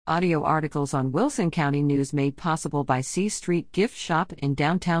Audio articles on Wilson County News made possible by C Street Gift Shop in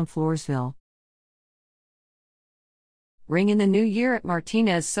downtown Floresville. Ring in the New Year at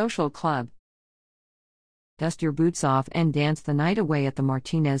Martinez Social Club. Dust your boots off and dance the night away at the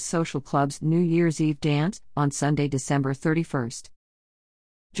Martinez Social Club's New Year's Eve dance on Sunday, December 31st.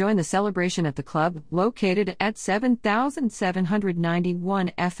 Join the celebration at the club, located at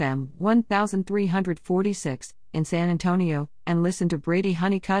 7791 FM 1346 in San Antonio, and listen to Brady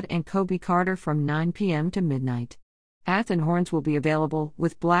Honeycutt and Kobe Carter from 9 p.m. to midnight. Horns will be available,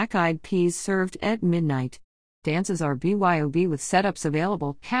 with black-eyed peas served at midnight. Dances are BYOB with setups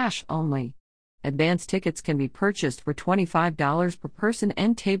available, cash only. Advance tickets can be purchased for $25 per person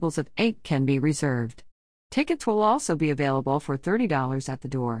and tables of 8 can be reserved. Tickets will also be available for $30 at the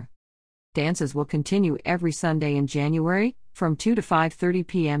door. Dances will continue every Sunday in January, from 2 to 5:30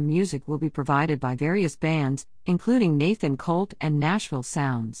 p.m. Music will be provided by various bands, including Nathan Colt and Nashville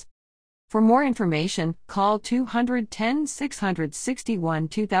Sounds. For more information, call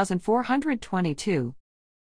 210-661-2422.